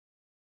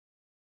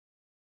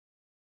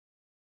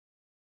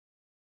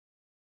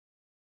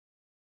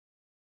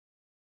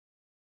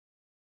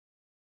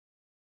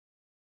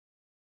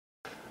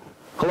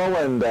Hello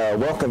and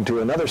welcome to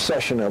another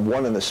session of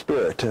One in the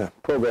Spirit, a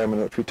program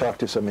in which we talk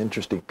to some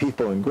interesting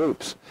people and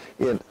groups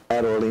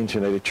at Orleans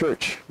United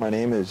Church. My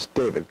name is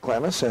David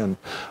Clemis, and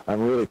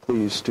I'm really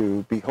pleased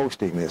to be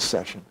hosting this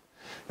session.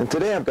 And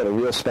today I've got a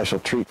real special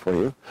treat for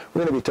you.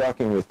 We're going to be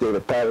talking with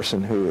David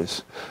Patterson, who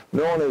is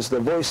known as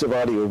the voice of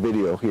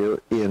audio-video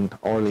here in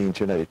Orleans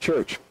United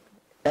Church,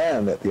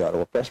 and at the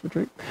Ottawa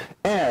Presbytery,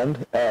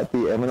 and at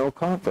the M&O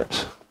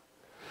Conference.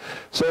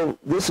 So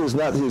this is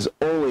not his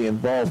only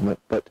involvement,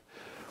 but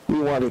we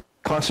want to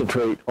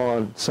concentrate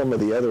on some of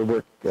the other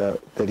work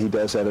that he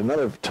does at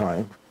another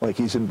time. Like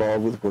he's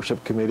involved with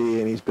worship committee,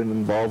 and he's been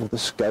involved with the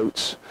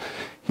Scouts.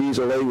 He's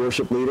a lay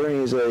worship leader, and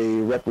he's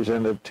a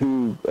representative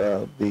to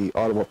the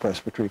Ottawa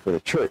Presbytery for the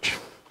church.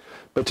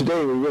 But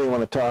today we really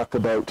want to talk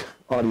about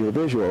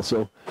audiovisual.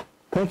 So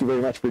thank you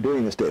very much for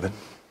doing this, David.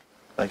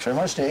 Thanks very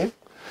much, Dave.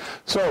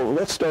 So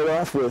let's start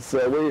off with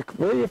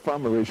where are you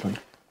from originally?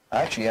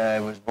 Actually, I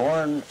was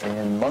born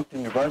in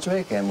Moncton, New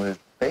Brunswick, and was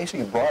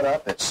basically brought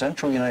up at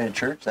Central United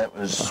Church. That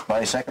was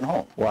my second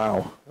home.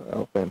 Wow.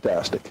 Oh,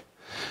 fantastic.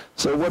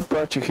 So what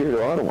brought you here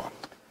to Ottawa?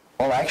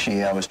 Well,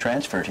 actually, I was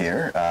transferred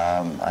here.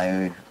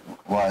 I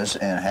was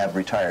and have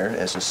retired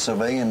as a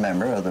civilian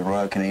member of the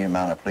Royal Canadian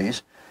Mounted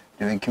Police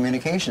doing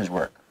communications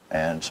work.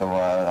 And so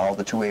all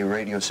the two-way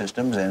radio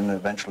systems and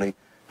eventually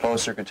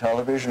closed-circuit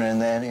television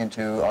and then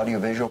into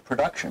audiovisual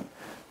production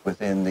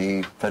within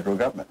the federal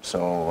government.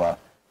 So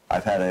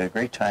I've had a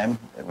great time.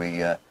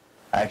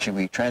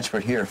 We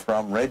transferred here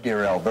from Red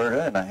Deer,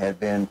 Alberta, and I had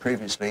been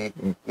previously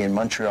in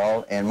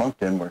Montreal and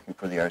Moncton working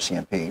for the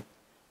RCMP,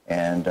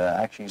 and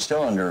actually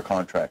still under a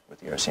contract with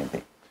the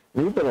RCMP.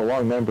 You've been a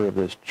long member of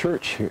this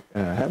church,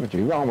 haven't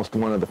you? You're almost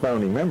one of the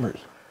founding members.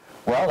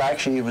 Well,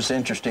 actually, it was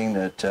interesting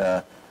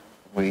that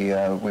we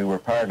were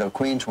part of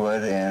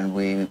Queenswood, and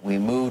we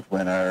moved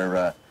when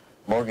our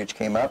mortgage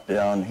came up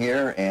down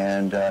here,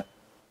 and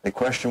the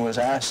question was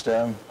asked,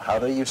 how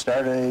do you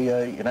start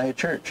a United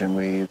Church? And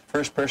the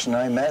first person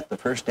I met the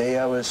first day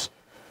I was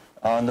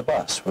on the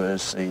bus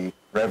was the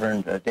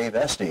Reverend Dave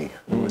Esty,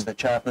 who was the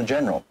Chaplain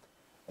General.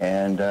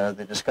 And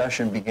the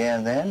discussion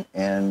began then,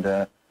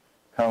 and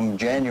come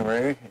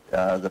January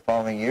the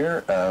following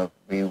year,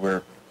 we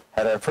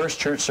had our first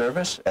church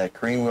service at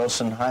Corrine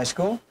Wilson High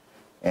School,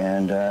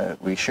 and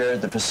we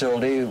shared the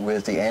facility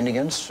with the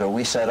Andigans, so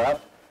we set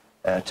up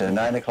at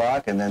 9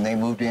 o'clock, and then they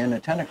moved in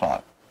at 10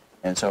 o'clock.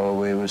 And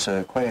so it was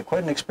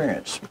quite an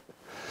experience.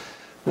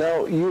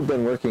 Now, you've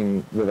been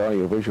working with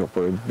audiovisual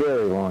for a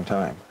very long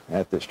time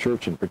at this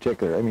church in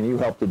particular. I mean, you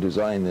helped to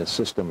design this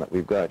system that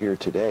we've got here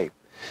today.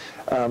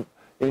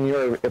 In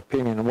your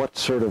opinion, what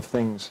sort of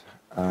things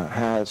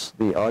has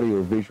the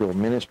audiovisual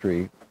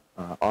ministry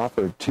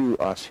offered to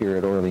us here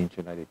at Orleans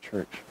United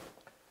Church?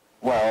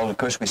 Well, of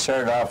course, we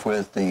started off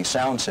with the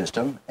sound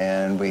system,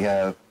 and we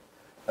have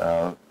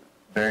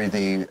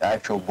the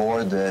actual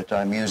board that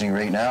I'm using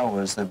right now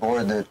was the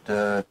board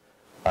that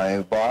I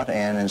bought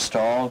and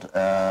installed.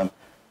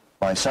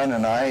 My son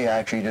and I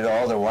actually did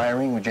all the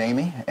wiring with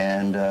Jamie,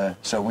 and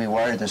so we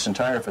wired this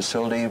entire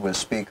facility with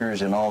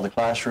speakers in all the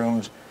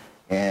classrooms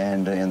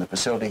and in the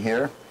facility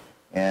here.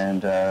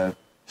 And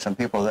some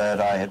people that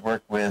I had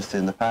worked with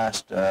in the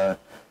past as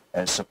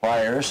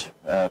suppliers,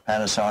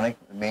 Panasonic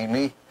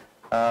mainly,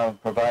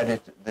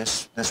 provided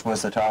this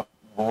was the top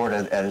board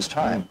at his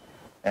time.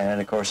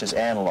 And of course it's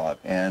analog,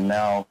 and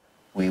now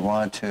we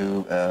want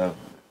to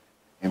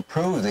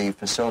improve the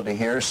facility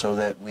here so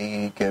that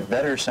we get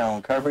better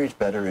sound coverage,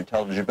 better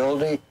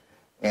intelligibility,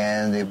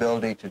 and the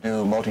ability to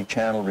do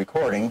multi-channel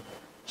recording.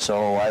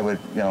 So I would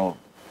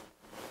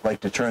like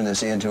to turn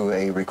this into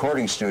a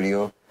recording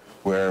studio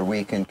where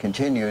we can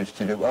continue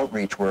to do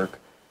outreach work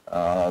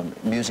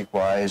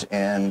music-wise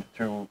and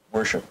through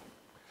worship.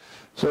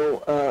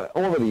 So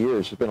over the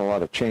years there's been a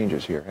lot of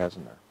changes here,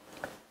 hasn't there?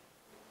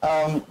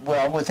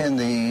 Well, within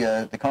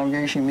the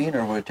congregation, you mean,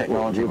 or with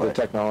technology? With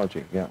the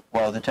technology, yeah.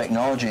 Well, the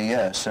technology,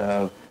 yes.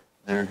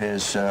 There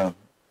has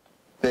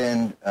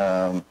been,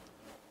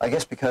 I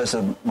guess because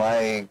of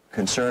my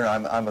concern,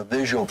 I'm a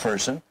visual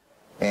person,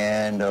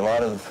 and a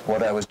lot of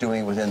what I was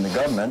doing within the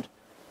government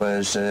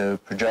was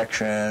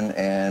projection,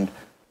 and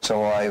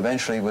so I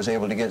eventually was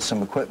able to get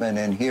some equipment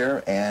in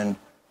here, and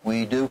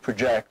we do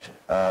project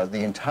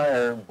the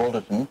entire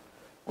bulletin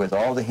with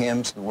all the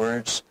hymns, the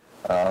words.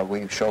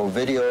 We show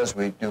videos,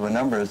 we do a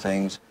number of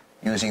things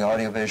using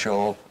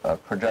audiovisual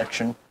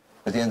projection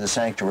within the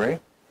sanctuary,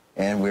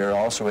 and we're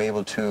also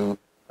able to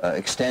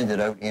extend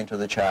it out into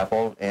the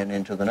chapel and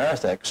into the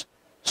narthex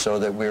so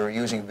that we're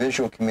using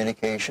visual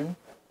communication.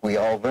 We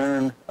all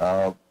learn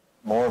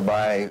more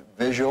by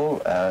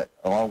visual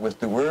along with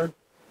the word,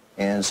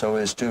 and so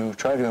as to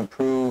try to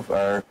improve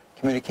our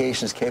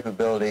communications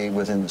capability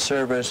within the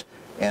service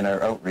and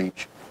our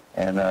outreach.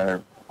 And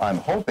I'm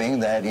hoping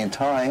that in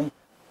time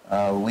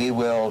we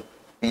will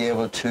be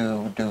able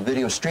to do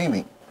video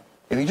streaming.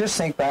 If you just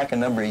think back a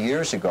number of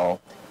years ago,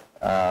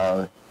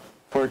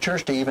 for a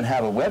church to even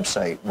have a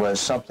website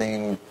was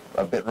something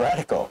a bit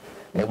radical.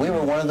 And we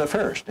were one of the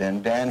first.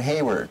 And Dan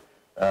Hayward,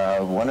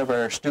 one of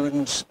our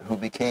students who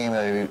became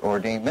an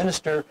ordained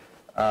minister,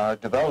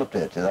 developed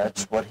it.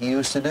 That's what he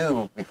used to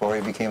do before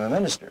he became a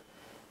minister.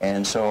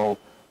 And so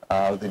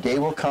the day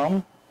will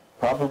come,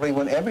 probably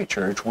when every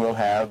church will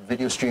have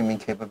video streaming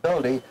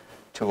capability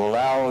to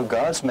allow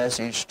God's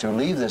message to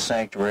leave the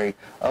sanctuary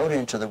out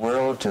into the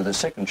world, to the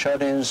sick and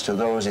shut-ins, to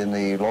those in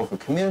the local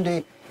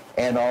community,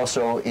 and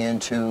also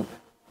into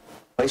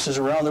places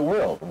around the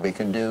world. We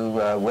can do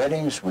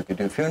weddings, we could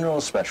do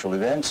funerals, special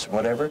events,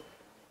 whatever.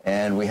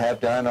 And we have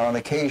done on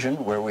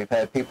occasion where we've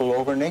had people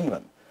over in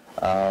England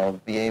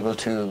be able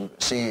to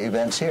see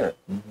events here.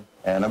 Mm-hmm.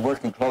 And I'm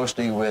working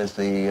closely with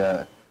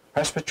the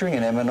Presbytery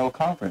and Montreal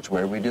Conference,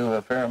 where we do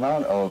a fair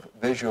amount of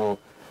visual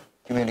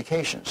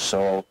communications.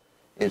 So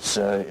it's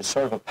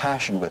sort of a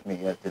passion with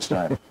me at this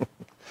time.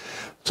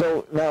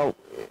 So now,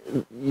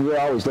 you're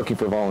always looking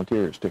for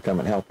volunteers to come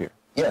and help you.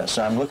 Yes,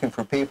 I'm looking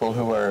for people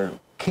who are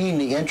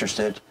keenly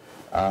interested,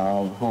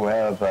 who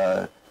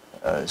have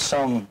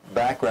some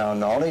background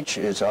knowledge.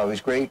 Is always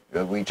great.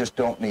 We just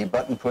don't need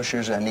button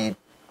pushers. I need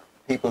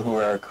people who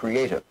are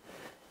creative.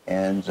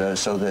 And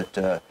so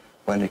that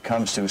when it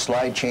comes to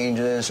slide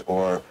changes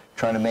or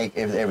trying to make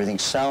everything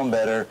sound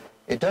better,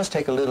 it does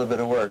take a little bit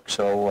of work.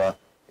 So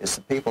it's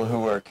the people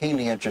who are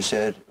keenly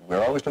interested.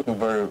 We're always looking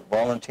for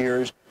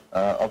volunteers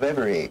of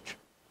every age.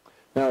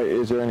 Now,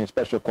 is there any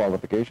special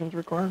qualifications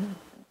required?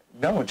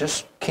 No,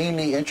 just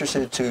keenly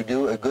interested to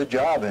do a good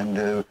job and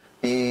to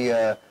be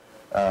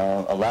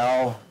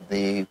allow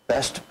the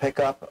best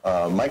pickup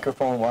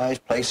microphone-wise,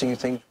 placing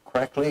things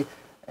correctly,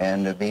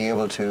 and to be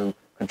able to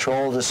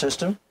control the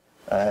system.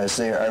 As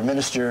our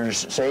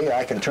ministers say,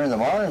 I can turn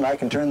them on and I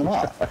can turn them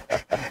off.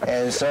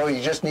 And so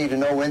you just need to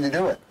know when to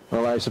do it.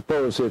 Well, I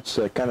suppose it's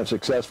kind of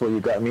successful you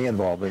got me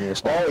involved in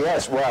this. Oh,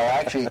 yes. Well,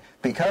 actually,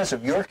 because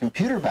of your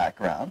computer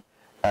background,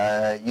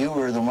 you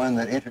were the one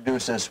that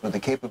introduced us with the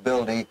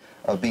capability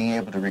of being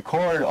able to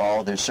record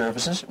all their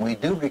services. We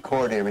do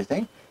record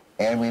everything,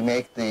 and we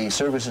make the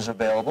services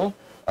available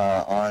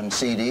on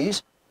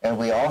CDs. And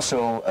we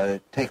also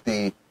take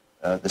the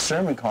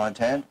sermon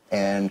content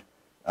and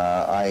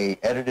I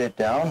edit it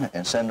down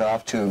and send it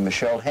off to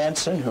Michelle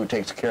Hansen, who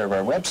takes care of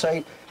our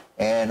website,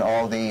 and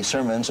all the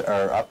sermons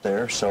are up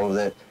there so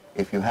that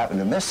if you happen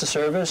to miss the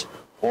service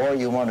or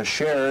you want to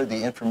share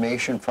the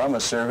information from a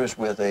service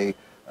with a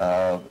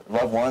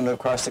loved one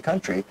across the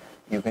country,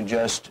 you can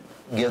just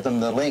give them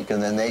the link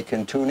and then they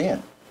can tune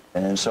in.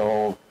 And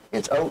so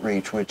it's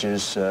outreach which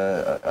is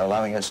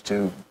allowing us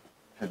to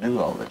do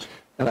all this.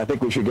 And I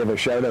think we should give a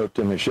shout-out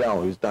to Michelle,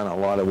 who's done a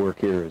lot of work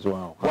here as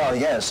well. Well,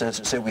 yes.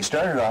 As I said, we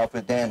started off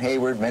with Dan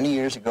Hayward many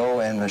years ago,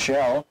 and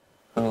Michelle,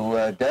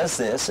 who does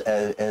this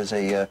as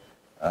a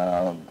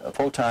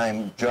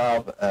full-time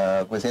job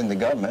within the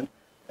government,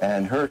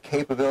 and her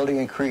capability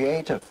and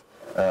creative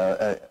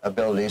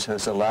abilities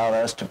has allowed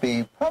us to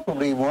be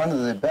probably one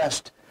of the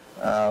best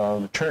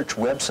church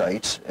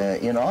websites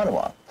in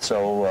Ottawa.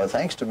 So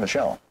thanks to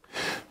Michelle.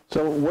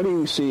 So what do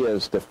you see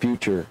as the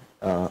future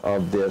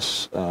of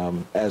this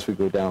as we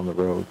go down the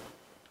road?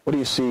 What do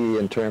you see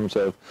in terms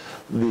of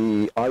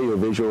the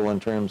audiovisual, in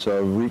terms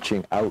of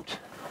reaching out?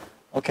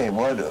 Okay,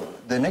 well,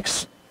 the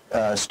next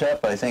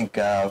step, I think,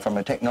 from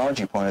a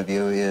technology point of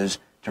view, is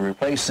to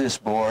replace this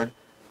board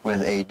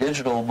with a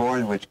digital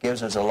board which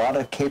gives us a lot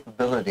of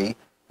capability,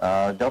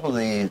 double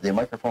the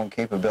microphone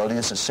capability.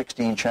 This is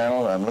 16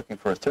 channel. I'm looking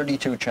for a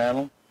 32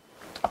 channel,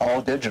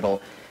 all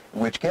digital,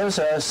 which gives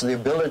us the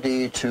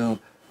ability to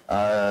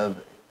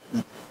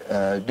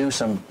do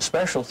some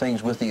special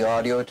things with the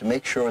audio to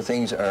make sure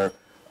things are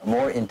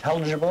more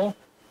intelligible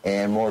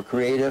and more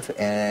creative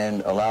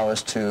and allow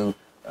us to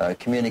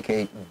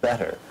communicate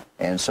better.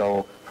 And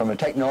so from a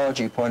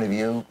technology point of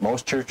view,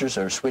 most churches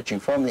are switching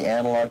from the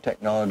analog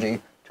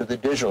technology to the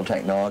digital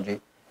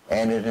technology,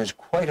 and it is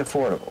quite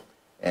affordable.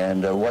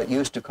 And what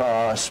used to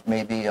cost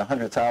maybe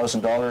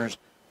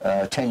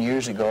 $100,000 10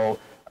 years ago,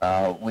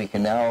 we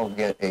can now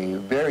get a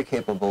very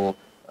capable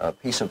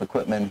piece of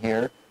equipment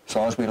here, as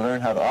long as we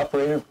learn how to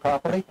operate it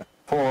properly,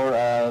 for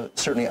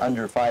certainly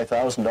under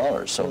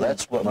 $5,000. So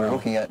that's what we're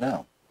looking at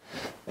now.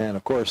 And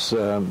of course,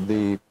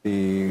 the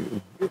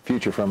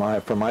future from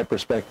my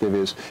perspective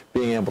is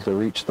being able to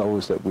reach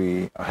those that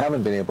we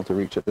haven't been able to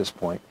reach at this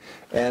point,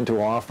 and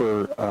to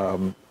offer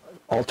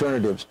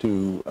alternatives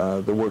to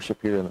the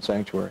worship here in the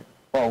sanctuary.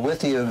 Well, with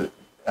the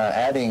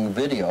adding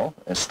video,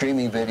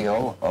 streaming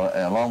video,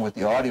 along with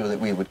the audio that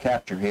we would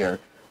capture here,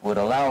 would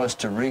allow us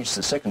to reach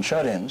the sick and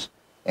shut-ins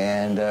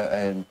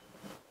and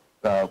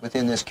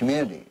within this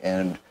community.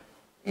 And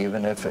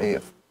even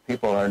if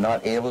people are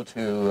not able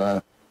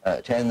to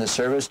attend the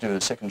service due to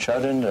a sick and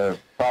shut-in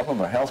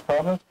problem or health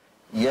problem,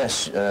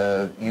 yes,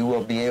 you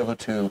will be able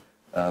to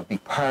be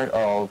part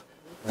of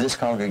this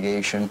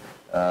congregation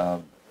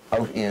out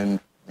in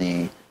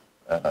the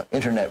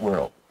internet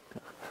world.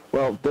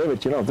 Well,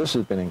 David, you know, this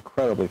has been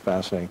incredibly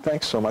fascinating.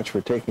 Thanks so much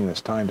for taking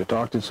this time to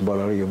talk to us about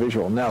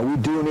audiovisual. Now, we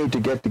do need to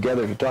get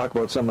together to talk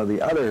about some of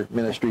the other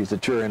ministries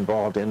that you're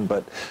involved in,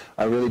 but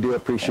I really do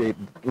appreciate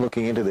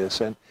looking into this.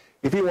 And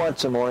if you want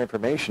some more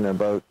information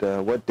about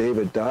what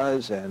David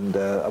does and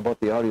about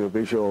the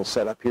audiovisual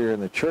setup here in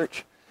the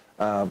church,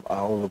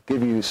 I'll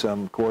give you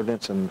some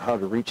coordinates on how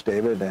to reach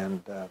David,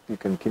 and you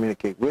can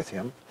communicate with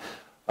him.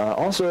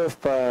 Also, if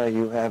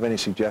you have any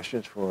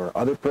suggestions for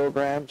other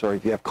programs, or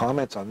if you have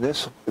comments on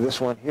this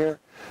one here,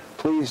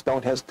 please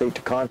don't hesitate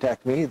to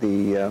contact me.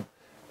 The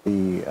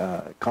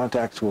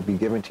contacts will be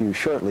given to you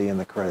shortly in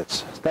the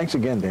credits. Thanks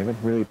again, David.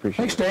 Really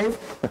appreciate it. Thanks,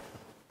 Dave.